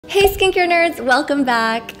Hey skincare nerds, welcome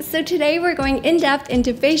back. So today we're going in depth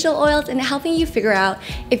into facial oils and helping you figure out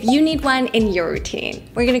if you need one in your routine.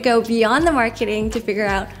 We're gonna go beyond the marketing to figure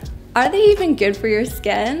out, are they even good for your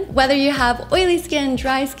skin? Whether you have oily skin,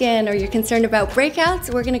 dry skin, or you're concerned about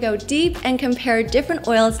breakouts, we're gonna go deep and compare different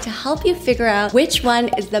oils to help you figure out which one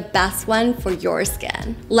is the best one for your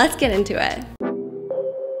skin. Let's get into it.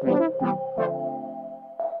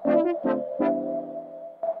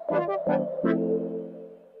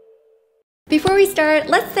 Before we start,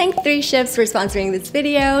 let's thank 3Ships for sponsoring this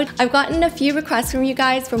video. I've gotten a few requests from you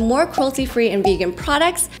guys for more cruelty-free and vegan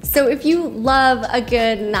products. So if you love a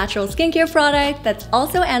good natural skincare product that's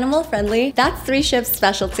also animal-friendly, that's 3Ships'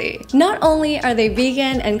 specialty. Not only are they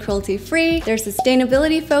vegan and cruelty-free, they're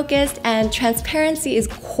sustainability-focused and transparency is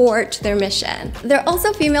core to their mission. They're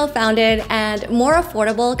also female-founded and more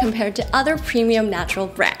affordable compared to other premium natural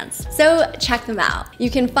brands. So check them out.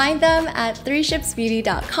 You can find them at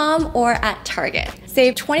 3shipsbeauty.com or at Target.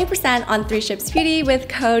 Save 20% on 3Ships Beauty with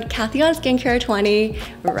code Cathy on Skincare20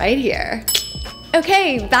 right here.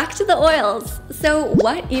 Okay, back to the oils. So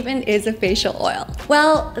what even is a facial oil?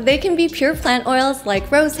 Well, they can be pure plant oils like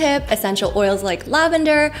rosehip, essential oils like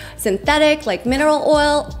lavender, synthetic like mineral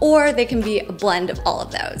oil, or they can be a blend of all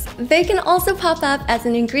of those. They can also pop up as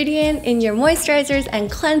an ingredient in your moisturizers and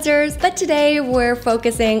cleansers, but today we're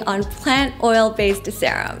focusing on plant oil-based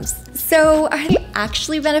serums. So are they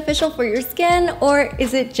actually beneficial for your skin, or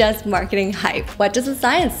is it just marketing hype? What does the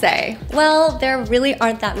science say? Well, there really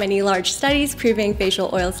aren't that many large studies proving facial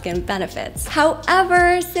oil skin benefits.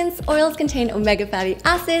 However, since oils contain omega fatty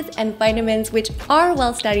acids and vitamins which are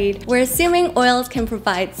well studied, we're assuming oils can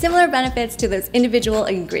provide similar benefits to those individual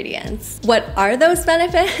ingredients. What are those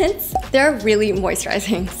benefits? They're really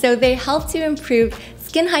moisturizing, so they help to improve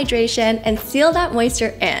skin hydration and seal that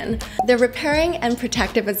moisture in. They're repairing and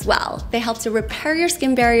protective as well. They help to repair your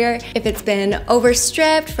skin barrier if it's been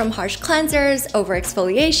overstripped from harsh cleansers,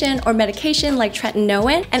 over-exfoliation, or medication like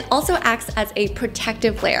tretinoin, and also acts as a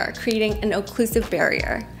protective layer, creating an occlusive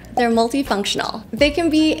barrier. They're multifunctional. They can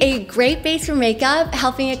be a great base for makeup,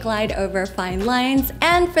 helping it glide over fine lines,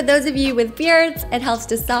 and for those of you with beards, it helps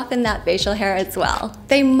to soften that facial hair as well.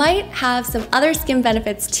 They might have some other skin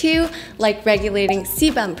benefits too, like regulating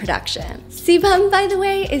sebum production. Sebum, by the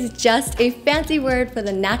way, is just a fancy word for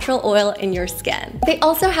the natural oil in your skin. They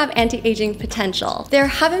also have anti-aging potential. There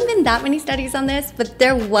haven't been that many studies on this, but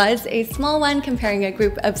there was a small one comparing a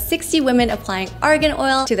group of 60 women applying argan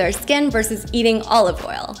oil to their skin versus eating olive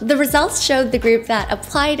oil. The results showed the group that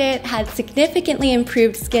applied it had significantly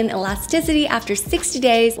improved skin elasticity after 60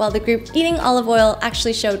 days, while the group eating olive oil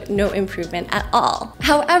actually showed no improvement at all.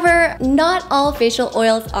 However, not all facial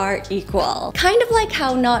oils are equal. Kind of like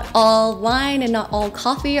how not all wine and not all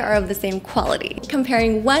coffee are of the same quality.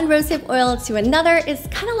 Comparing one rosehip oil to another is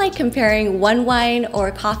kind of like comparing one wine or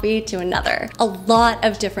coffee to another. A lot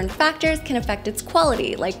of different factors can affect its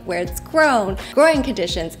quality, like where it's grown, growing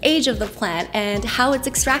conditions, age of the plant, and how it's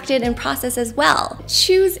extracted and processed as well.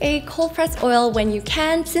 Choose a cold press oil when you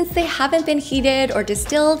can, since they haven't been heated or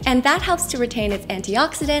distilled, and that helps to retain its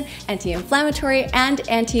antioxidant, anti-inflammatory, and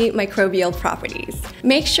antimicrobial properties.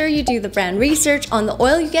 Make sure you do the brand research on the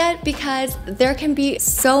oil you get, because there can be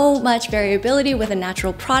so much variability with a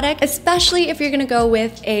natural product, especially if you're gonna go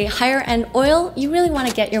with a higher end oil. You really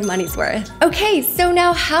wanna get your money's worth. Okay, so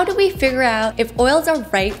now how do we figure out if oils are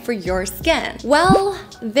right for your skin? Well,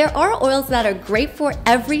 there are oils that are great for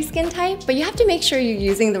every skin type, but you have to make sure you're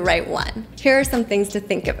using the right one. Here are some things to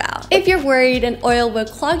think about. If you're worried an oil will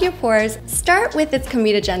clog your pores, start with its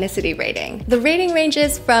comedogenic rating. The rating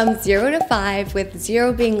ranges from 0 to 5, with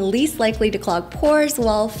 0 being least likely to clog pores,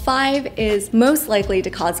 while 5 is most likely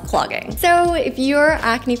to cause clogging. So if you're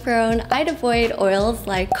acne prone, I'd avoid oils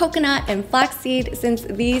like coconut and flaxseed, since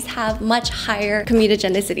these have much higher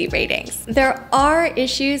comedogenic ratings. There are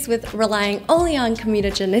issues with relying only on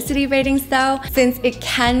comedogenic ratings though, since it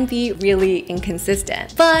can be really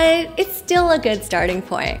inconsistent, but it's still a good starting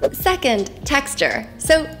point. Second, texture.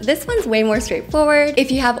 So this one's way more straightforward.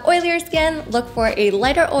 If you have oilier skin, look for a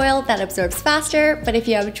lighter oil that absorbs faster, but if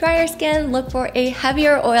you have drier skin, look for a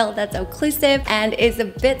heavier oil that's occlusive and is a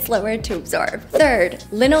bit slower to absorb. Third,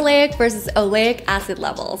 linoleic versus oleic acid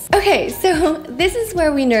levels. Okay, so this is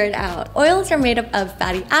where we nerd out. Oils are made up of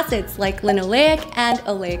fatty acids like linoleic and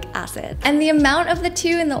oleic acid, and the amount of the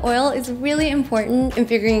two in the oil is really important in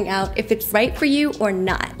figuring out if it's right for you or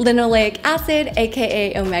not. Linoleic acid,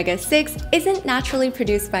 aka omega-6, isn't naturally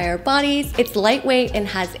produced by our bodies. It's lightweight and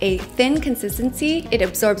has a thin consistency. It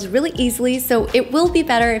absorbs really easily, so it will be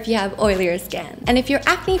better if you have oilier skin. And if you're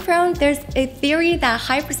acne prone, there's a theory that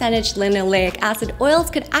high percentage linoleic acid oils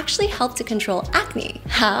could actually help to control acne.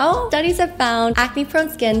 How? Studies have found acne prone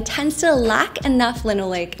skin tends to lack enough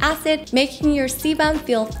linoleic acid, making your sebum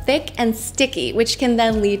feel thick and sticky, which can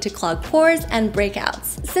then lead to clogged pores and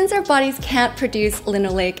breakouts. Since our bodies can't produce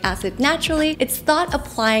linoleic acid naturally, it's thought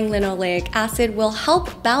applying linoleic acid will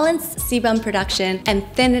help balance sebum production and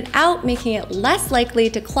thin it out, making it less likely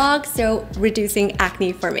to clog, so reducing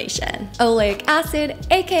acne formation. Oleic acid,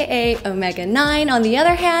 aka omega-9, on the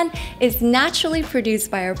other hand, is naturally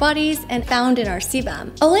produced by our bodies and found in our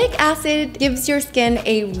sebum. Oleic acid gives your skin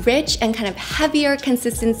a rich and kind of heavier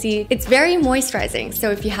consistency. It's very moisturizing,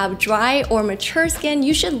 so if you have dry or mature skin,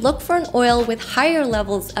 you should look for an oil with higher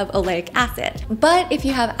levels of oleic acid. But if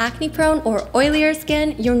you have acne prone or oilier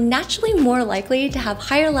skin, you're naturally more likely to have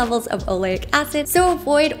higher levels of oleic acid, so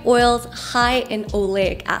avoid oils high in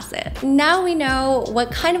oleic acid. Now we know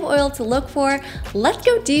what kind of oil to look for. Let's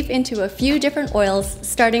go deep into a few different oils,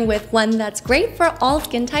 starting with one that's great for all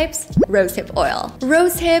skin types, rosehip oil.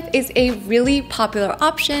 Rosehip is a really popular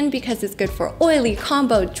option because it's good for oily,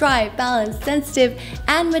 combo, dry, balanced, sensitive,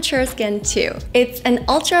 and mature skin too. It's an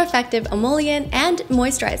ultra-effective emollient and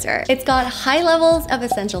moisturizer. It's got high levels of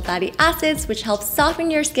essential fatty acids, which help soften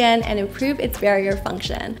your skin and improve its barrier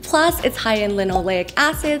function. Plus, it's high in linoleic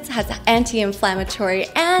acids, has anti-inflammatory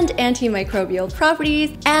and antimicrobial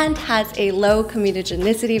properties, and has a low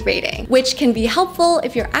comedogenic rating, which can be helpful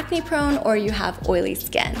if you're acne prone or you have oily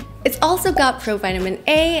skin. It's also got provitamin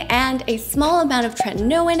A and a small amount of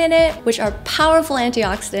tretinoin in it, which are powerful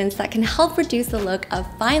antioxidants that can help reduce the look of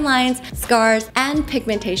fine lines, scars, and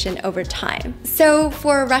pigmentation over time. So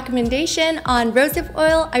for a recommendation on rosehip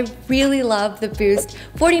oil, I really love the Boost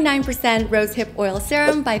 49% Rosehip Oil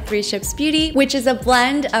Serum by 3 Ships Beauty, which is a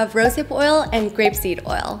blend of rosehip oil and grapeseed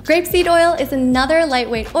oil. Grapeseed oil is another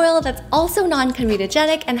lightweight oil that's also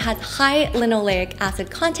non-comedogenic and has high linoleic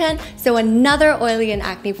acid content, so another oily and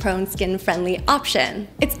acne prone skin-friendly option.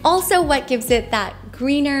 It's also what gives it that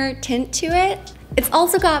greener tint to it. It's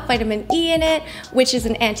also got vitamin E in it, which is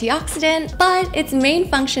an antioxidant, but its main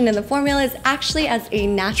function in the formula is actually as a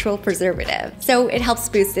natural preservative. So it helps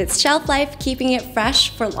boost its shelf life, keeping it fresh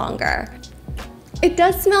for longer. It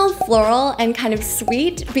does smell floral and kind of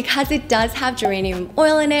sweet because it does have geranium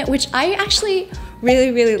oil in it, which I actually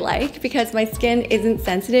really like because my skin isn't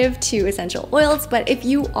sensitive to essential oils, but if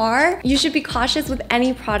you are, you should be cautious with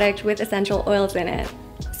any product with essential oils in it.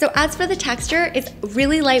 So as for the texture, it's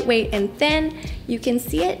really lightweight and thin. You can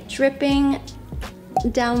see it dripping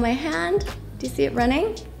down my hand. Do you see it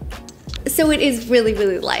running? So it is really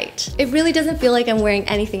light. It really doesn't feel like I'm wearing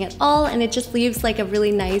anything at all, and it just leaves like a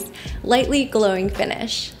really nice, lightly glowing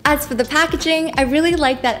finish. As for the packaging, I really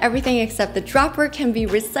like that everything except the dropper can be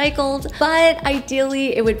recycled, but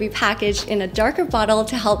ideally it would be packaged in a darker bottle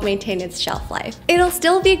to help maintain its shelf life. It'll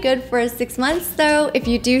still be good for 6 months though if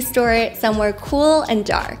you do store it somewhere cool and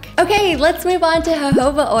dark. Okay, let's move on to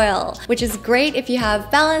jojoba oil, which is great if you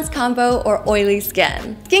have balanced, combo, or oily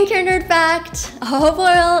skin. Skincare nerd fact, jojoba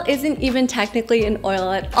oil isn't even technically an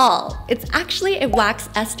oil at all. It's actually a wax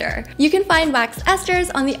ester. You can find wax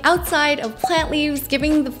esters on the outside of plant leaves,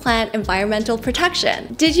 giving the plant environmental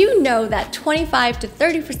protection. Did you know that 25 to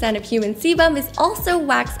 30% of human sebum is also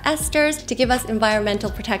wax esters to give us environmental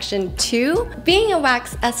protection too? Being a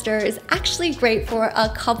wax ester is actually great for a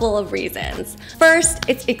couple of reasons. First,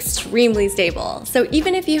 it's extremely stable. So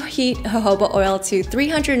even if you heat jojoba oil to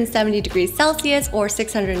 370 degrees Celsius or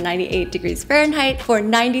 698 degrees Fahrenheit for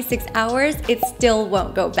 96 hours, it still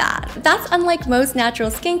won't go bad. That's unlike most natural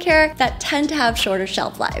skincare that tend to have shorter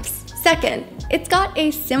shelf lives. Second, it's got a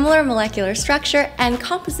similar molecular structure and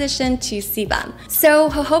composition to sebum. So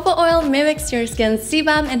jojoba oil mimics your skin's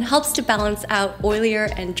sebum and helps to balance out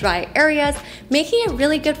oilier and dry areas, making it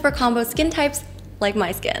really good for combo skin types like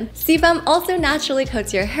my skin. Sebum also naturally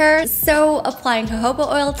coats your hair, so applying jojoba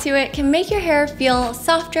oil to it can make your hair feel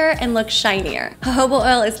softer and look shinier. Jojoba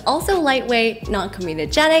oil is also lightweight,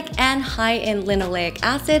 non-comedogenic, and high in linoleic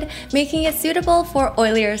acid, making it suitable for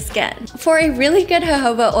oilier skin. For a really good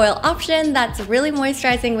jojoba oil option that's really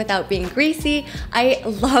moisturizing without being greasy, I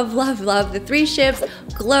love the 3 Ships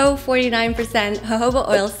Glow 49% Jojoba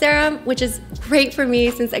Oil Serum, which is great for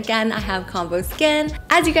me since again I have combo skin.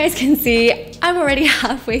 As you guys can see, I'm already already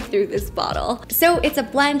halfway through this bottle. So it's a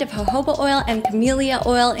blend of jojoba oil and camellia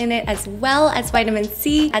oil in it, as well as vitamin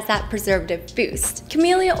C as that preservative boost.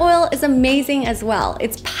 Camellia oil is amazing as well.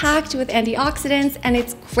 It's packed with antioxidants and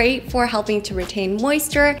it's great for helping to retain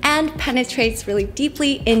moisture and penetrates really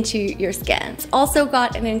deeply into your skin. It's also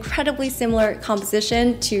got an incredibly similar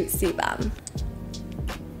composition to sebum.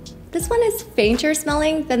 This one is fainter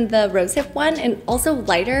smelling than the Rosehip one and also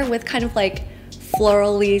lighter with kind of like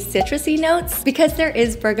florally citrusy notes because there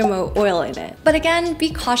is bergamot oil in it. But again,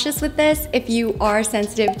 be cautious with this if you are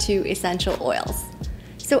sensitive to essential oils.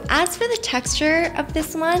 So as for the texture of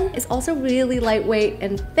this one, it's also really lightweight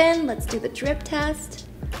and thin. Let's do the drip test.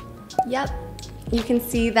 Yep, you can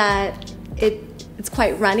see that it's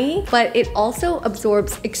quite runny, but it also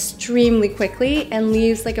absorbs extremely quickly and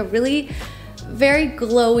leaves like a really very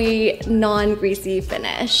glowy, non-greasy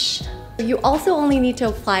finish. You also only need to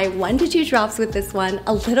apply 1 to 2 drops with this one.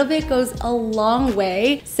 A little bit goes a long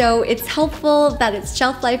way, so it's helpful that its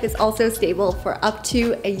shelf life is also stable for up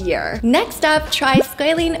to a year. Next up, try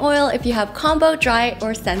Squalane oil if you have combo, dry,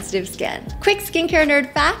 or sensitive skin. Quick skincare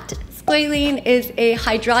nerd fact: Squalane is a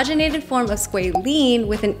hydrogenated form of squalene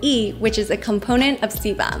with an E, which is a component of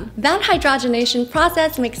sebum. That hydrogenation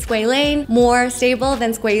process makes squalane more stable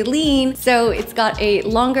than squalene, so it's got a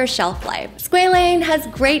longer shelf life. Squalane has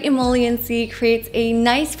great emolliency, creates a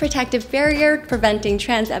nice protective barrier preventing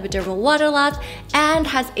transepidermal water loss, and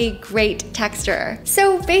has a great texture.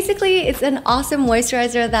 So basically, it's an awesome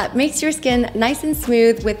moisturizer that makes your skin nice and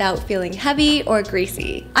smooth without feeling heavy or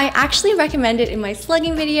greasy. I actually recommend it in my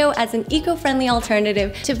slugging video as an eco-friendly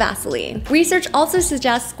alternative to Vaseline. Research also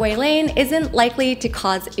suggests squalane isn't likely to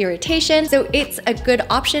cause irritation, so it's a good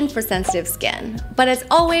option for sensitive skin. But as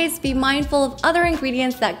always, be mindful of other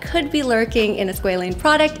ingredients that could be lurking in a squalane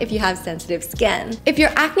product if you have sensitive skin. If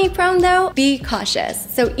you're acne prone though, be cautious.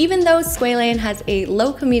 So even though squalane has a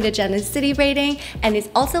low comedogenicity rating and is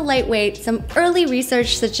also lightweight, some early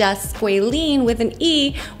research suggests squalene with an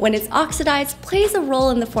E, when it's oxidized, plays a role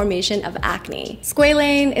in the formation of acne.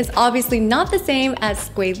 Squalane is obviously not the same as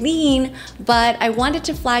squalene, but I wanted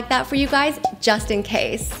to flag that for you guys just in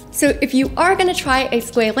case. So if you are gonna try a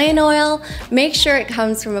squalane oil, make sure it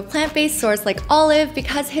comes from a plant-based source like olive,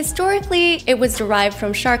 because historically it was derived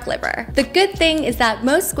from shark liver. The good thing is that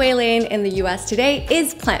most squalane in the US today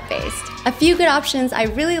is plant-based. A few good options I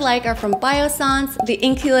really like are from Biossance, the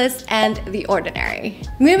Inculus, and the Ordinary.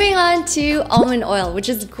 Moving on to almond oil, which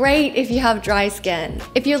is great if you have dry skin.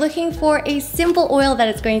 If you're looking for a simple oil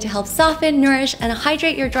that is going to help soften, nourish, and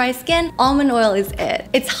hydrate your dry skin, almond oil is it.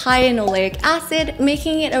 It's high in oleic acid,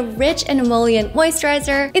 making it a rich and emollient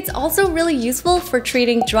moisturizer. It's also really useful for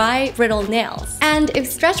treating dry, brittle nails. And if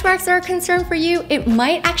stretch marks are a concern for you, it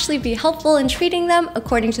might actually be helpful in treating them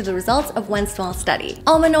according to the results of one small study.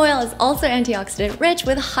 Almond oil is also antioxidant rich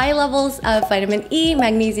with high levels of vitamin E,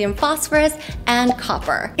 magnesium, phosphorus, and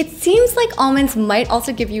copper. It seems like almonds might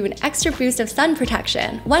also give you an extra boost of sun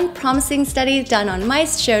protection. One promising study done on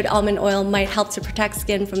mice showed almond oil might help to protect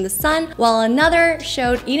skin from the sun, while another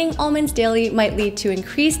showed eating almonds daily might lead to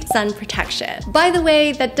increased sun protection. By the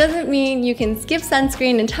way, that doesn't mean you can skip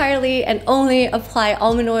sunscreen entirely and only apply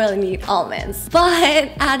almond oil and eat almonds,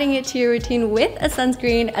 but adding it to your routine with a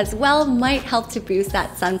sunscreen as well might help to boost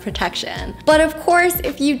that sun protection. But of course,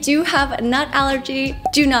 if you do have a nut allergy,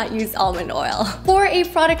 do not use almond oil. For a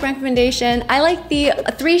product recommendation, I like the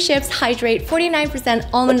 3 Ships Hydrate 49%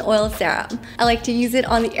 Almond Oil Serum. I like to use it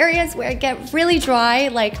on the areas where I get really dry,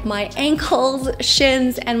 like my ankles,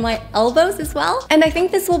 shins, and my elbows as well. And I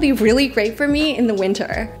think this will be really great for me in the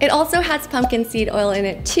winter. It also has pumpkin seed oil in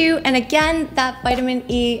it too, and again, that vitamin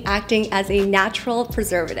E acting as a natural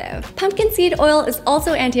preservative. Pumpkin seed oil is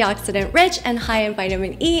also antioxidant rich and high in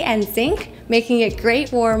vitamin E and zinc, making it great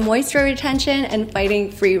for moisture retention and fighting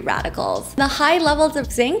free radicals. The high levels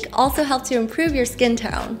of zinc also help to improve your skin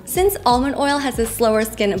tone. Since almond oil has a slower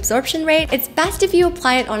skin absorption rate, it's best if you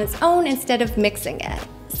apply it on its own instead of mixing it.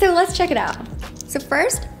 So let's check it out. So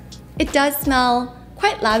first, it does smell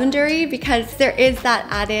quite lavendery because there is that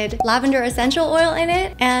added lavender essential oil in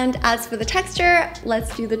it. And as for the texture,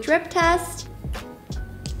 let's do the drip test.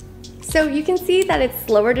 So you can see that it's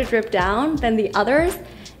slower to drip down than the others,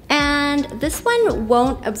 and this one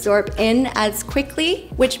won't absorb in as quickly,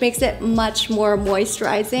 which makes it much more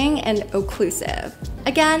moisturizing and occlusive.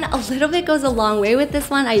 Again, a little bit goes a long way with this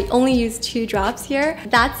one. I only used 2 drops here.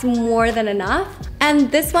 That's more than enough.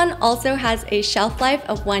 And this one also has a shelf life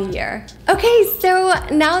of 1 year. Okay, so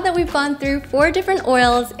now that we've gone through 4 different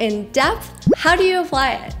oils in depth, how do you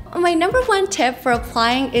apply it? My number one tip for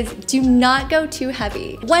applying is do not go too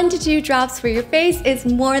heavy. 1 to 2 drops for your face is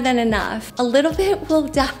more than enough. A little bit will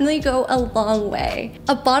definitely go a long way.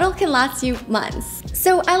 A bottle can last you months.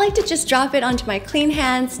 So I like to just drop it onto my clean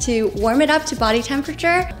hands to warm it up to body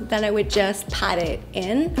temperature. Then I would just pat it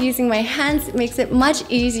in. Using my hands makes it much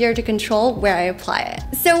easier to control where I apply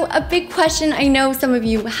it. So a big question I know some of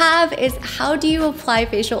you have is how do you apply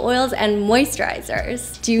facial oils and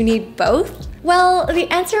moisturizers? Do you need both? Well, the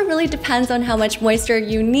answer really depends on how much moisture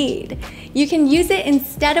you need. You can use it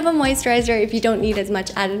instead of a moisturizer if you don't need as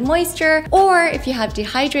much added moisture, or if you have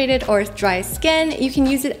dehydrated or dry skin, you can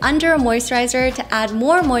use it under a moisturizer to add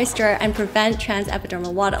more moisture and prevent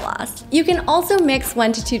transepidermal water loss. You can also mix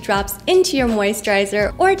 1 to 2 drops into your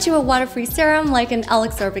moisturizer or to a water-free serum like an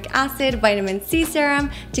L-ascorbic acid vitamin C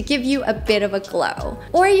serum to give you a bit of a glow.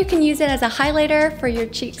 Or you can use it as a highlighter for your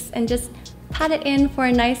cheeks and just pat it in for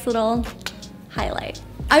a nice little highlight.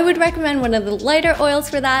 I would recommend one of the lighter oils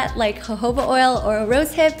for that, like jojoba oil or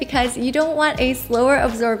rosehip, because you don't want a slower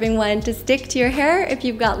absorbing one to stick to your hair if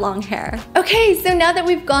you've got long hair. Okay, so now that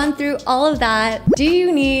we've gone through all of that, do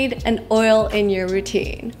you need an oil in your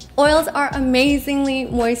routine? Oils are amazingly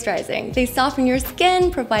moisturizing. They soften your skin,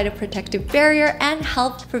 provide a protective barrier, and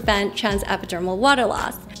help prevent transepidermal water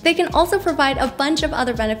loss. They can also provide a bunch of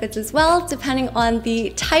other benefits as well, depending on the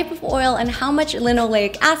type of oil and how much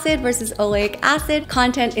linoleic acid versus oleic acid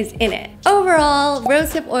content is in it. Overall,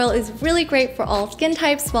 rosehip oil is really great for all skin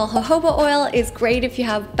types, while jojoba oil is great if you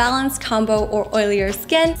have balanced, combo, or oilier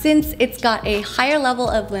skin, since it's got a higher level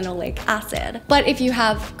of linoleic acid. But if you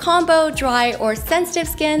have combo, dry, or sensitive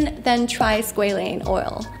skin, then try squalane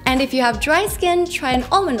oil. And if you have dry skin, try an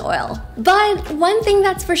almond oil. But one thing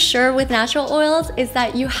that's for sure with natural oils is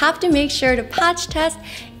that you have to make sure to patch test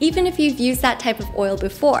even if you've used that type of oil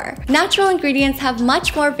before. Natural ingredients have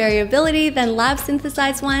much more variability than lab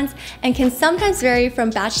synthesized ones and can sometimes vary from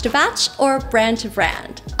batch to batch or brand to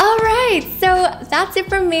brand. Alright, so that's it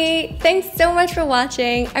from me. Thanks so much for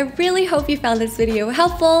watching. I really hope you found this video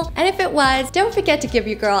helpful, and if it was, don't forget to give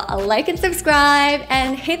your girl a like and subscribe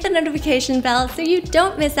and hit the notification bell so you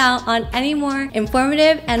don't miss out on any more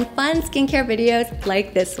informative and fun skincare videos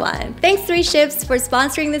like this one. Thanks 3Ships for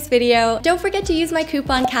sponsoring this video. Don't forget to use my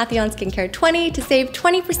coupon Cathy on Skincare 20 to save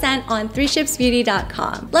 20% on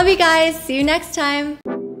 3shipsbeauty.com. Love you guys. See you next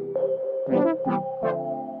time.